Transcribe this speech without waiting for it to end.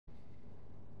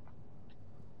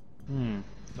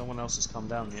No one else has come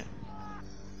down yet.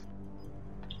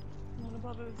 One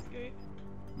above us, gate.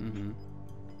 Mm-hmm.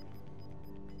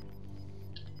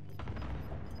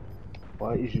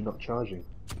 Why is you not charging?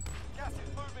 Gas is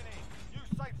moving in. New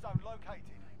safe zone located.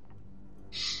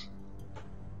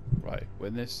 Right,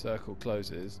 when this circle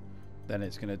closes, then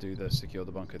it's going to do the secure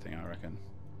the bunker thing, I reckon.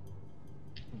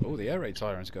 Oh, the air raid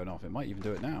siren's going off. It might even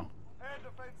do it now. Air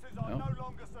defences are No. no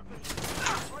longer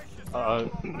sufficient. Brace yourself Uh-oh.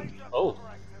 for a major Oh. counter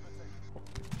activity.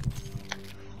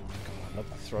 I love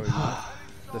the throwing knife.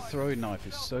 The throwing knife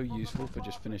is so useful for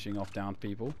just finishing off downed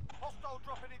people. Hostile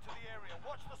dropping into the area.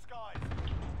 Watch the skies.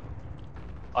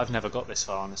 I've never got this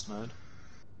far on this mode.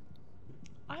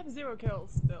 I have 0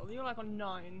 kills still. You're like on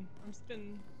 9. I'm just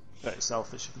been. Very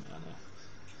selfish of me, I know.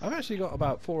 I've actually got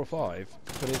about 4 or 5,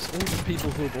 but it's all the people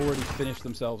who have already finished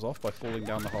themselves off by falling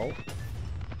down the hole.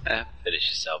 Finish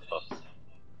yourself off.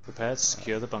 Prepare to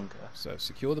secure the bunker. So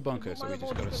secure the bunker, so we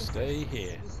just gotta stay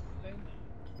here.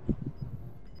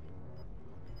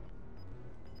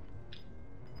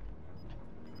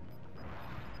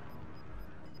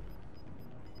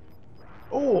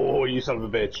 Oh, you son of a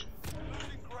bitch!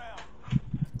 Losing ground.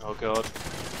 Oh god.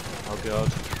 Oh god.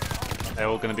 They're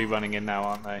all going to be running in now,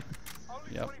 aren't they?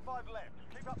 Only Yep. 25 left.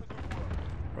 Keep up the good work.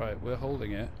 Right, we're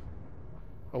holding it.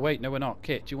 Oh wait, no we're not.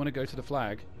 Kit, do you want to go to the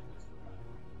flag?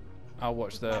 I'll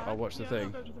watch the thing. I'll go to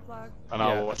the flag. And Yeah,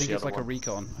 I'll I watch think the it's other like a one.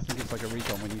 recon. I think it's like a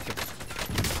recon when you can...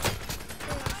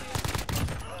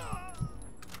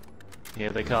 Here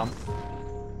they come.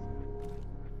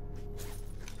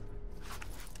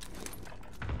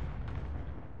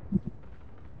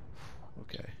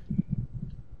 Okay.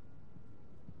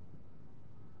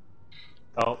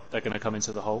 Oh, they're going to come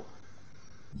into the hole.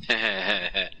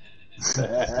 Nice.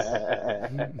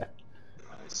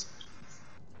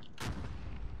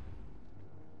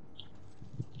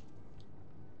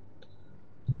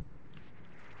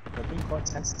 They've been quite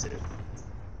tentative.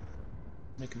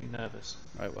 Making me nervous.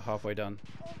 Right, we're halfway done.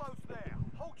 Almost there.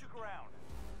 Hold your ground.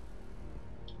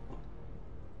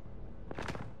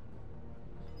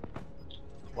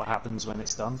 What happens when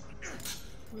it's done?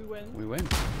 We win. We win.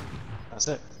 That's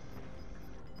it.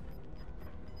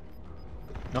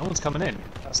 No one's coming in.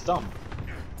 That's dumb.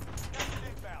 Gas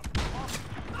is inbound.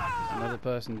 Another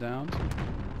person downed.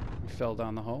 We fell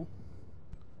down the hole.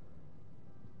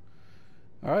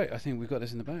 Alright, I think we've got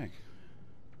this in the bag.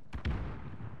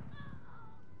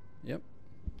 Yep.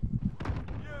 You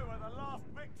are the last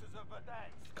victors of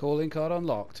Verdansk. Calling card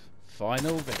unlocked.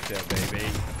 Final victor, baby.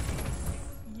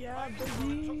 Yeah,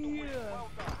 baby. Well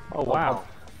done. Oh wow.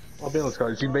 I'll be honest,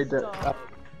 guys. You made that.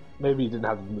 Maybe you didn't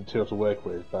have the material to work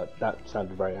with, but that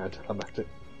sounded very anticlimactic.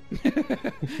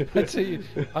 I tell you,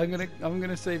 I'm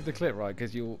gonna save the clip, right?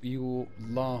 Because you'll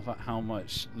laugh at how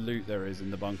much loot there is in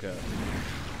the bunker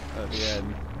at the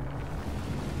end.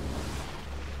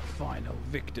 Final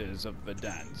victors of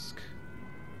Verdansk.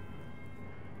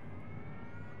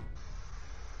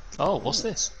 Oh, what's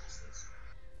this?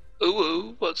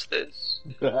 Ooh, what's this?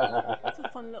 It's a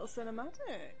fun little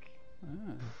cinematic.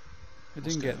 Ah, I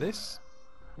didn't get this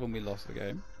when we lost the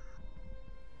game.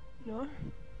 No.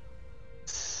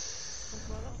 That's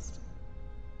why I lost.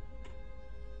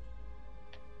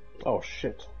 Oh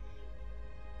shit!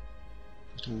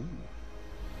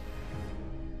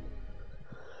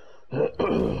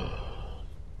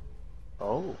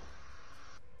 Oh.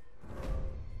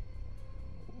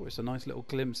 Oh, it's a nice little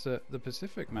glimpse at the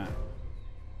Pacific map.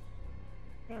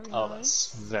 Very Oh, nice.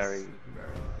 that's very,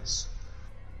 very nice.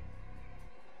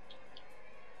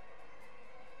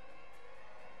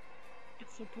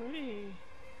 It's so pretty.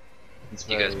 It's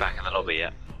You guys back in the lobby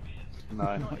yet?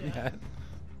 No. Not yet.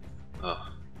 Oh.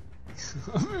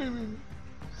 Oh.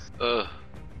 Ugh.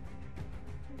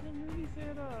 It's a movie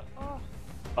theater. Oh,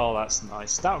 Oh, that's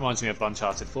nice. That reminds me of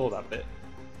Uncharted 4, that bit.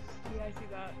 yeah, I see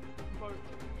that. Boat.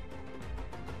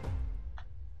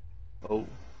 Oh,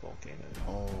 volcano.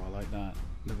 Oh, I like that.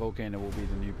 The volcano will be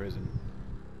the new prison.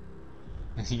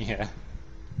 Yeah.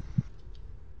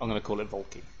 I'm gonna call it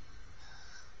Volky.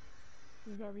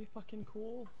 Very fucking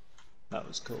cool. That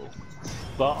was cool.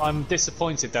 But I'm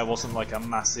disappointed there wasn't like a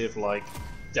massive like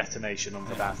detonation on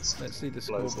the dance. Let's see the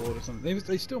Blows scoreboard or something.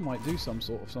 They still might do some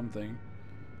sort of something.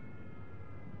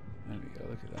 There we go,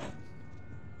 look at that.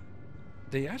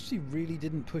 They actually really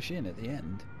didn't push in at the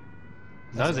end.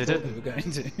 No, As I they thought didn't. They were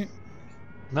going to.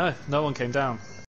 No, no one came down.